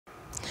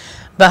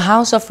The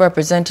House of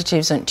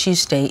Representatives on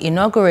Tuesday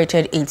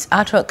inaugurated its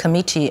Adhoc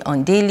Committee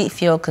on Daily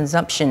Fuel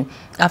Consumption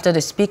after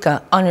the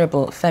Speaker,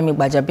 Honorable Femi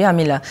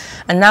Gbajabiamila,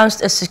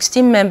 announced a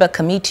 16-member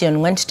committee on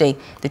Wednesday,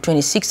 the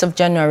 26th of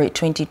January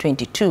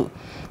 2022.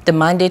 The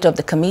mandate of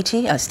the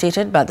committee, as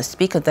stated by the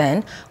Speaker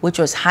then, which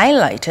was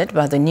highlighted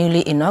by the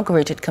newly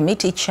inaugurated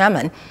committee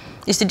chairman,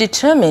 is to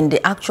determine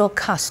the actual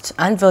cost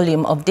and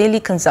volume of daily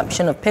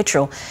consumption of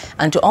petrol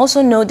and to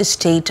also know the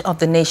state of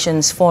the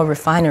nation's 4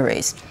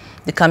 refineries.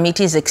 The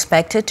committee is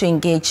expected to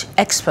engage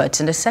experts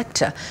in the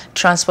sector,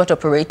 transport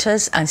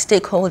operators and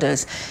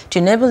stakeholders to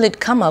enable it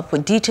come up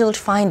with detailed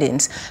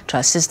findings to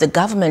assist the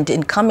government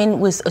in coming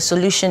with a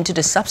solution to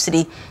the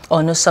subsidy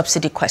or no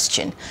subsidy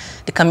question.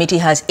 The committee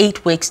has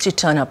 8 weeks to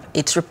turn up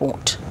its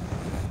report.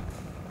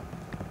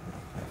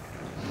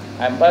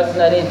 I'm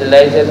personally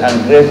delighted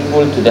and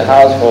grateful to the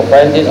House for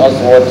finding us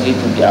worthy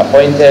to be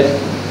appointed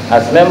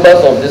as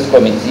members of this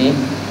committee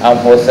and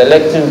for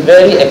selecting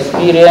very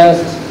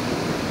experienced,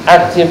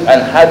 active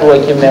and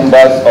hard-working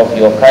members of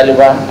your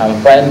caliber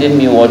and finding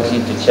me worthy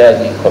to chair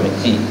the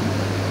committee.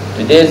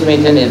 Today's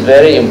meeting is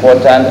very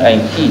important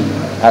and key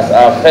as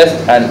our first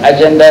and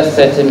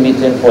agenda-setting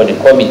meeting for the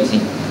committee.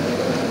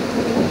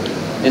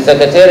 The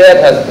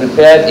Secretariat has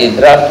prepared a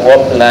draft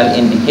work plan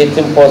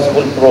indicating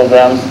possible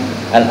programs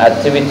and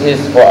activities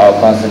for our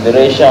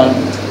consideration,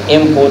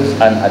 inputs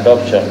and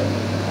adoption.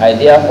 I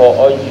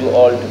therefore urge you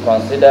all to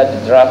consider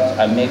the draft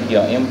and make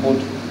your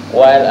input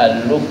while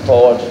I look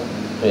forward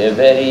to a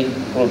very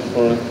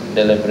fruitful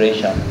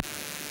deliberation.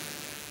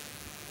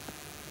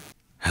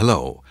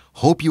 Hello,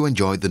 hope you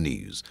enjoyed the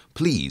news.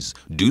 Please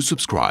do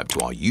subscribe to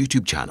our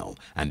YouTube channel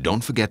and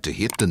don't forget to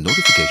hit the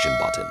notification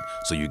button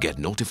so you get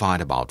notified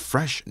about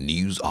fresh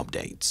news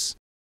updates.